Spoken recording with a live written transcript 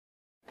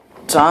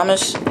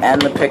Thomas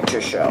and the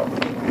Picture Show.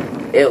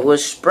 It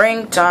was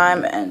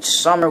springtime and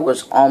summer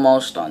was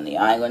almost on the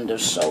island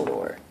of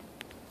Sodor.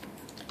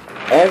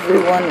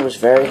 Everyone was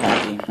very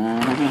happy.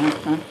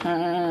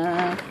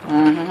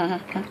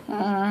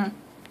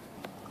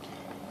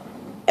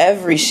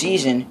 Every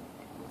season,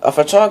 a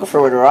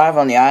photographer would arrive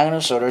on the island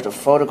of Sodor to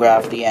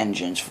photograph the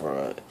engines for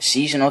a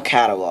seasonal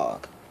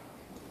catalog.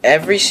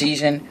 Every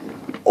season,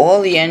 all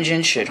the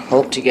engines should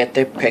hope to get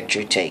their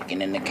picture taken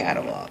in the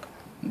catalog.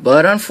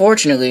 But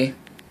unfortunately,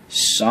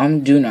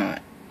 some do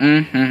not.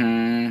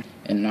 And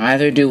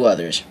neither do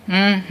others.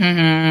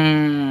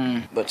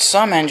 But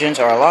some engines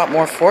are a lot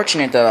more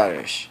fortunate than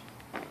others.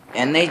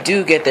 And they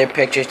do get their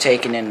picture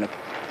taken in the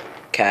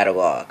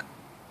catalog.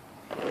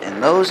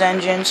 And those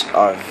engines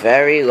are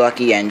very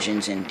lucky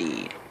engines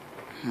indeed.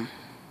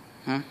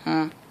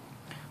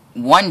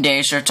 One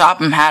day, Sir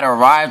Topham had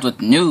arrived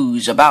with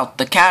news about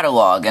the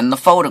catalog and the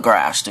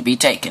photographs to be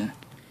taken.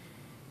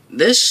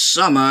 This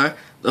summer,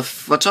 the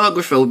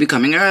photographer will be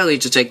coming early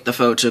to take the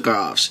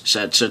photographs,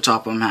 said Sir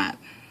Topham Hatt.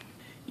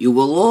 You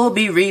will all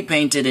be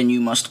repainted and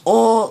you must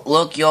all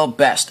look your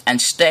best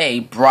and stay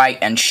bright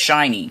and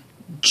shiny,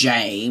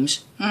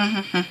 James.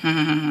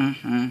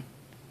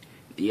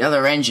 The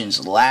other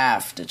engines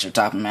laughed at Sir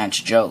Topham Hatt's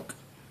joke.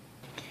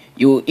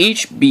 You will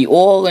each be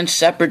all in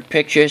separate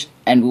pictures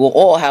and we will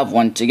all have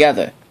one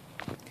together.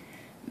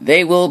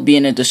 They will be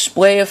in a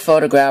display of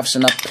photographs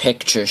in a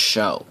picture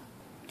show.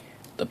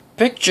 The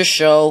picture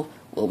show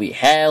will be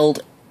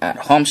held at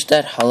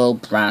Homestead Hollow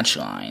branch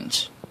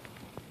lines.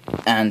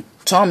 And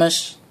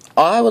Thomas,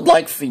 I would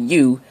like for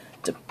you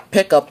to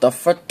pick up the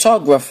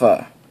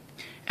photographer,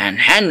 and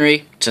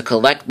Henry to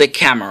collect the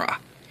camera.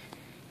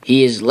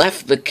 He has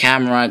left the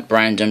camera at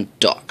Brandon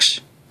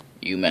Docks.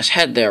 You must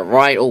head there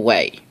right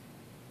away.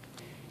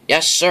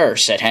 Yes, sir,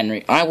 said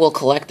Henry. I will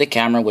collect the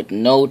camera with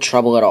no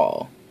trouble at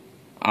all.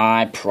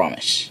 I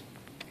promise.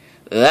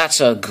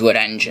 That's a good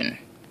engine.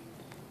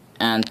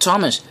 And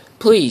Thomas,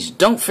 please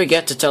don't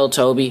forget to tell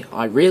Toby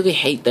I really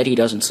hate that he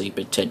doesn't sleep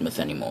at Tidmouth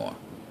anymore.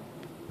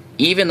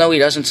 Even though he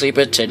doesn't sleep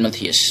at Tidmouth,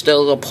 he is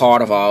still a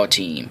part of our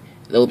team.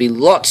 There will be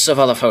lots of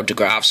other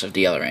photographs of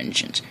the other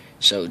engines,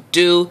 so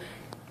do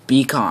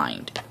be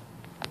kind.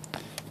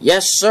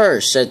 Yes, sir,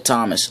 said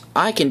Thomas.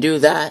 I can do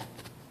that.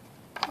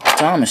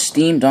 Thomas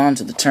steamed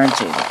onto the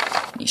turntable.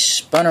 He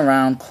spun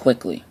around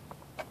quickly.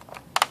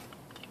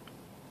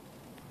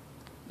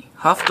 He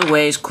huffed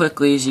away as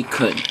quickly as he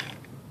could.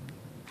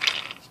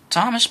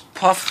 Thomas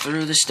puffed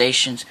through the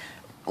stations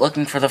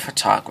looking for the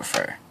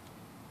photographer,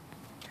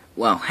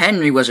 while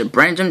Henry was at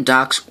Brandon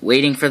Docks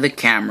waiting for the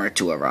camera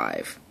to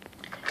arrive.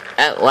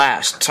 At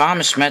last,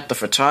 Thomas met the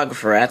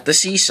photographer at the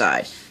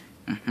seaside.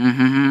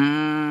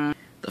 The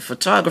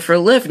photographer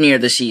lived near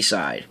the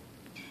seaside.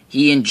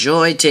 He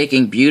enjoyed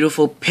taking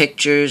beautiful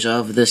pictures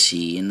of the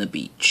sea and the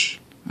beach.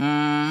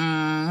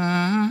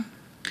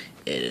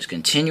 It is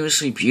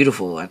continuously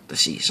beautiful at the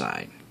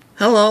seaside.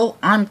 Hello,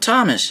 I'm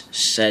Thomas,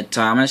 said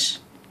Thomas.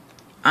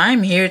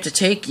 I'm here to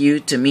take you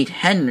to meet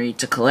Henry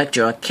to collect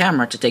your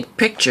camera to take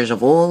pictures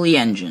of all the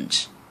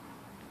engines.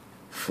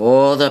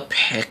 For the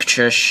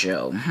picture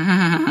show.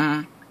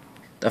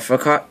 The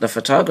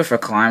photographer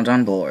climbed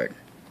on board.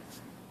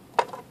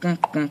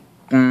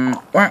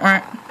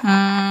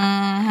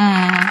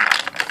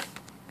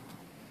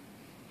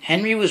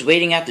 Henry was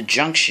waiting at the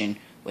junction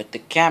with the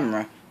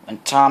camera when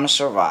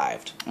Thomas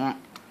arrived.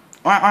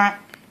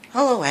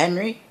 Hello,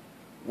 Henry.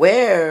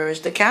 Where is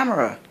the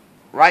camera?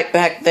 Right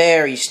back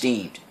there, he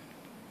steamed.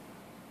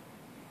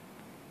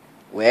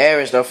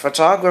 Where is the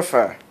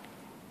photographer?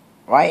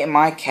 Right in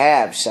my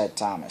cab, said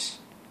Thomas.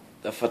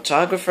 The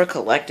photographer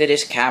collected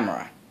his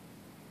camera.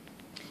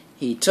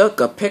 He took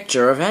a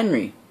picture of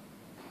Henry.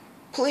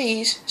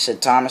 Please,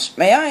 said Thomas,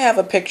 may I have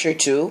a picture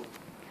too?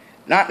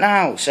 Not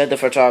now, said the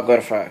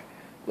photographer.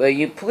 Will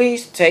you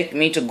please take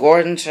me to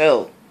Gordon's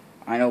Hill?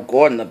 I know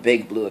Gordon, the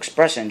big blue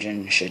express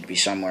engine, should be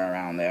somewhere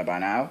around there by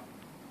now.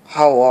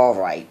 Oh, all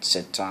right,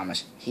 said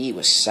Thomas. He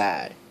was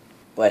sad.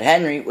 But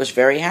Henry was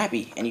very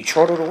happy, and he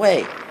chortled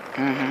away.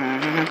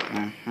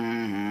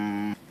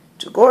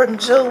 To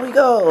Gordon's Hill we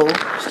go,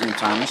 steamed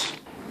Thomas.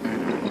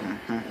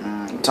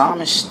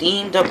 Thomas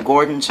steamed up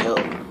Gordon's Hill.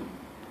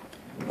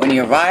 When he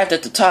arrived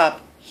at the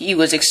top, he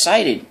was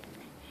excited.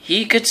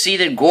 He could see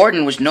that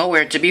Gordon was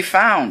nowhere to be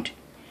found.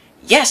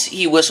 Yes,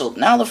 he whistled,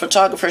 now the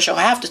photographer shall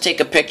have to take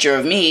a picture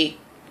of me.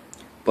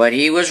 But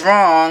he was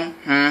wrong.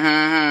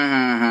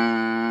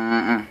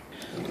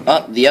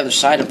 Up the other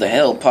side of the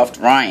hill puffed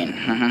Ryan.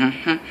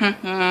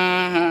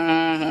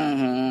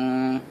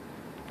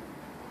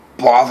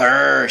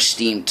 Bother,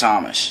 steamed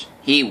Thomas.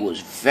 He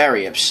was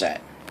very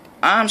upset.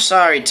 I'm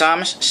sorry,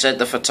 Thomas, said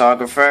the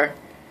photographer.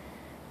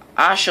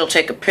 I shall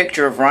take a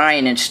picture of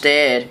Ryan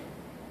instead.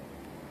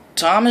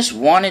 Thomas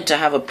wanted to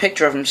have a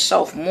picture of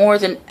himself more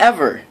than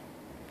ever.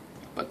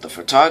 But the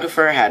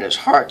photographer had his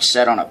heart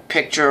set on a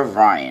picture of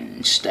Ryan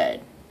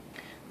instead.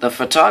 The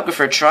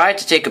photographer tried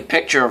to take a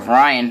picture of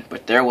Ryan,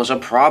 but there was a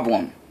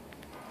problem.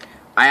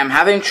 I am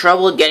having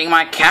trouble getting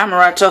my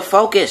camera to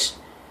focus,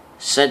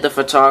 said the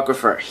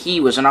photographer.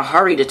 He was in a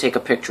hurry to take a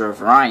picture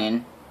of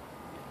Ryan.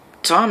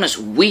 Thomas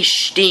wheezed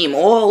steam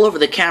all over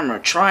the camera,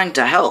 trying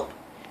to help,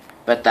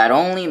 but that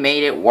only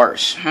made it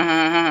worse.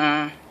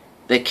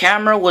 The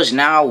camera was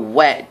now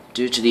wet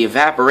due to the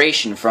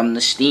evaporation from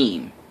the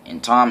steam in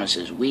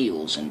Thomas's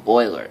wheels and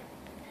boiler.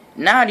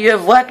 "Now you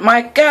have wet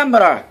my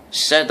camera,"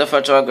 said the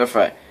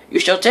photographer. "You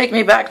shall take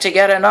me back to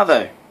get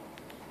another."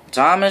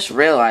 Thomas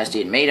realized he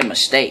had made a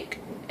mistake,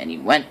 and he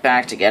went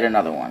back to get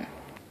another one.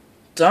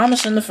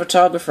 Thomas and the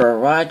photographer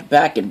arrived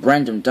back at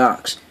Brendam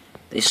Docks.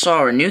 They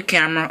saw a new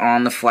camera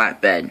on the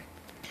flatbed,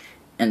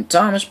 and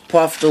Thomas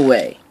puffed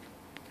away.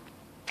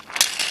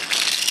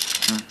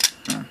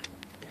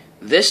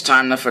 This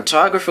time the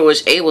photographer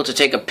was able to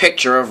take a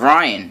picture of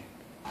Ryan.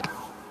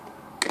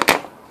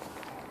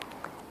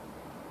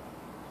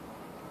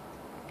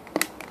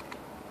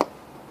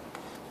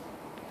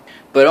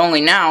 But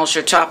only now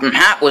Sir Topham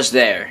Hatt was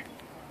there.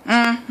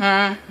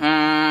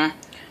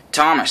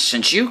 "Thomas,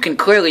 since you can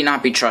clearly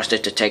not be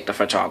trusted to take the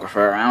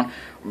photographer around,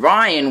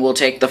 Ryan will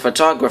take the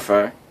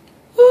photographer,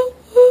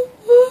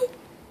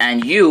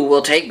 and you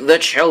will take the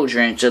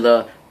children to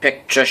the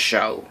picture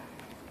show.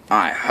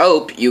 I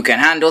hope you can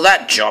handle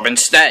that job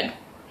instead,"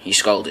 he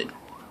scolded.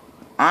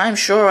 "I'm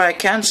sure I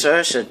can,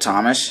 sir," said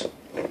Thomas.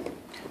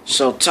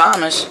 So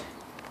Thomas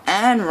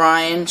and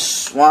Ryan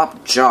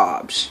swapped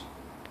jobs,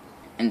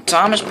 and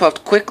Thomas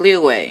puffed quickly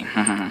away.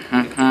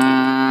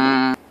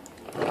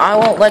 "I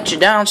won't let you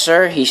down,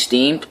 sir," he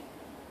steamed.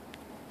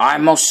 "I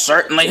most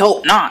certainly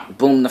hope not,"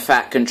 boomed the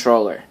fat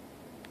controller.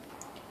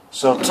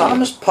 So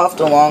Thomas puffed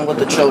along with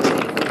the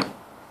children,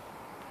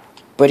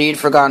 but he had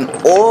forgotten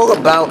all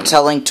about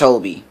telling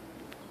Toby.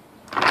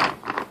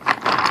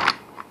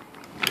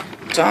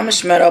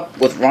 Thomas met up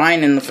with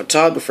Ryan and the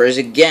photographers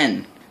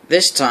again,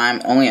 this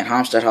time only at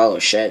Hampstead Hollow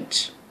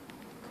Sheds.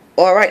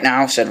 "All right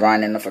now," said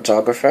Ryan and the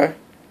photographer.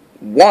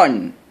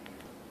 1,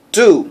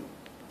 2,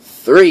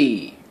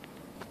 3.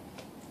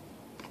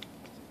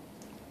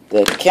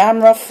 The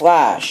camera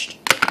flashed,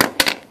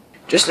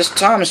 just as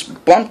Thomas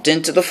bumped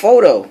into the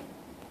photo.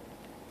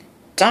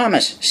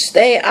 "Thomas,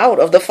 stay out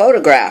of the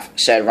photograph,"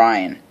 said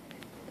Ryan.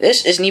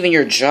 "This isn't even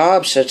your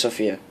job," said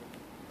Sophia.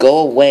 "Go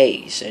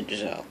away," said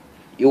Giselle.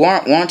 "You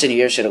aren't wanted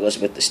here," said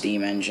Elizabeth the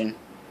steam engine.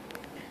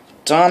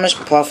 Thomas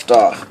puffed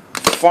off.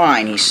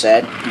 "Fine," he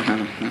said.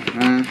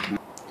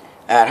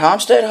 At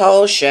Hampstead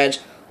Hollow Sheds,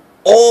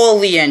 all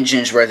the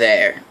engines were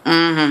there.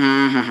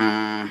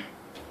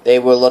 They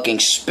were looking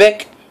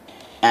spick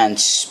and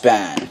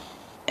span,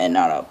 and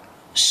not a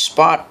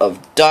spot of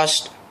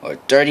dust or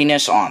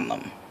dirtiness on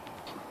them.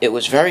 "It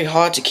was very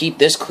hard to keep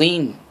this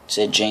clean,"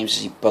 said James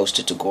as he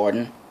boasted to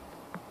Gordon.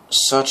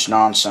 "Such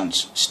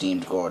nonsense,"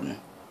 steamed Gordon.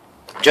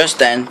 Just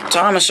then,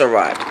 Thomas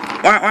arrived.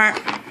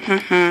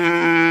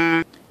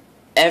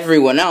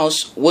 Everyone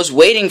else was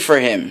waiting for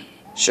him.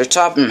 Sir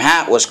Topham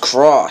Hatt was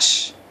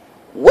cross.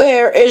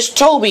 "Where is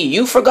Toby?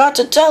 You forgot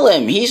to tell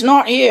him. He's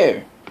not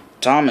here."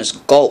 Thomas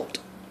gulped.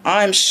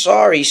 "I'm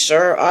sorry,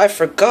 sir. I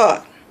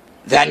forgot."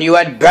 "Then you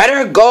had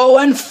better go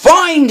and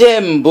find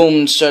him,"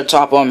 boomed Sir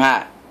Topham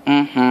Hatt.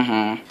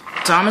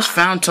 Thomas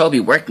found Toby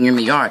working in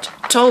the yard.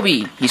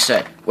 "Toby," he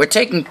said, "we're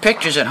taking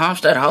pictures at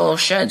Hampstead Hollow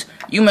Sheds.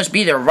 You must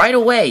be there right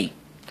away."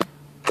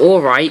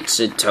 "All right,"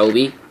 said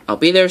Toby. "I'll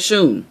be there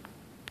soon."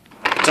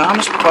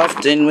 Thomas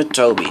puffed in with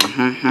Toby,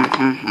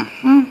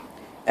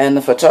 and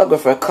the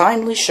photographer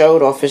kindly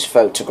showed off his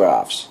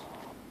photographs.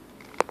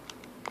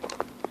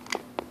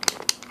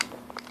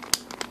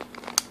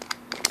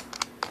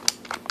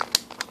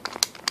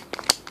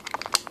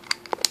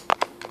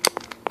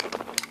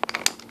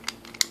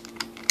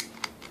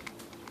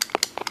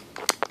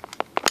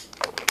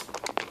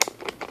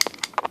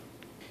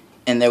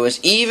 And there was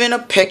even a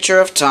picture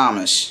of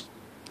Thomas.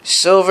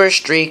 Silver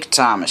Streak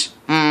Thomas.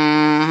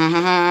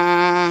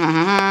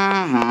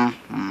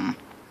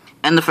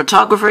 And the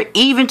photographer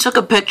even took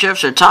a picture of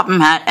Sir Topham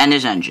Hatt and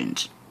his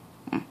engines.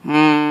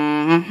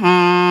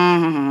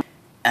 And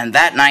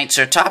that night,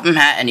 Sir Topham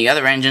Hatt and the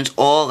other engines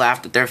all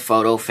laughed at their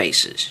photo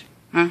faces.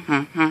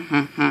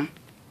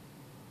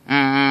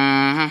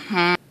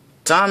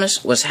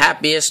 Thomas was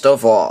happiest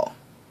of all.